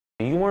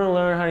You want to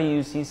learn how to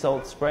use sea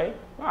salt spray?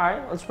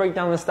 Alright, let's break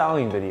down the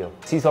styling video.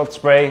 Sea salt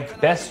spray,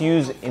 best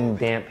used in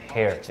damp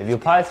hair. If you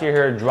apply it to your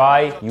hair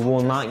dry, you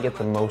will not get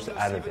the most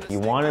out of it. You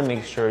want to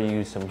make sure you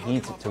use some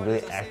heat to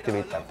really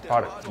activate that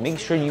product. Make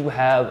sure you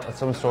have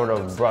some sort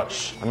of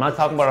brush. I'm not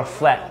talking about a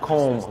flat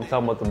comb, I'm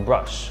talking about the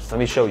brush. Let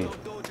me show you.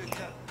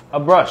 A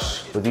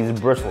brush with these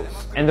bristles.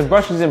 And the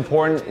brush is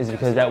important is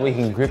because that way you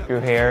can grip your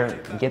hair,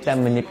 get that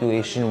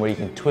manipulation where you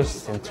can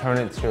twist and turn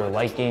it to your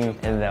liking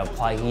and then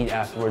apply heat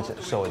afterwards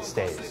so it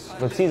stays.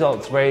 With sea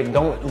salt spray,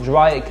 don't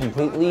dry it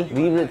completely.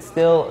 Leave it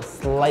still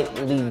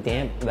slightly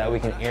damp so that we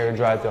can air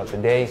dry throughout the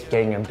day,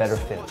 getting a better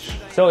finish.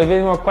 So if you have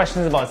any more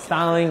questions about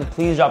styling,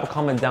 please drop a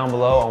comment down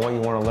below on what you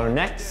want to learn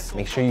next.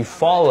 Make sure you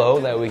follow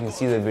that way we can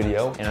see the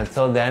video. And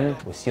until then,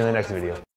 we'll see you in the next video.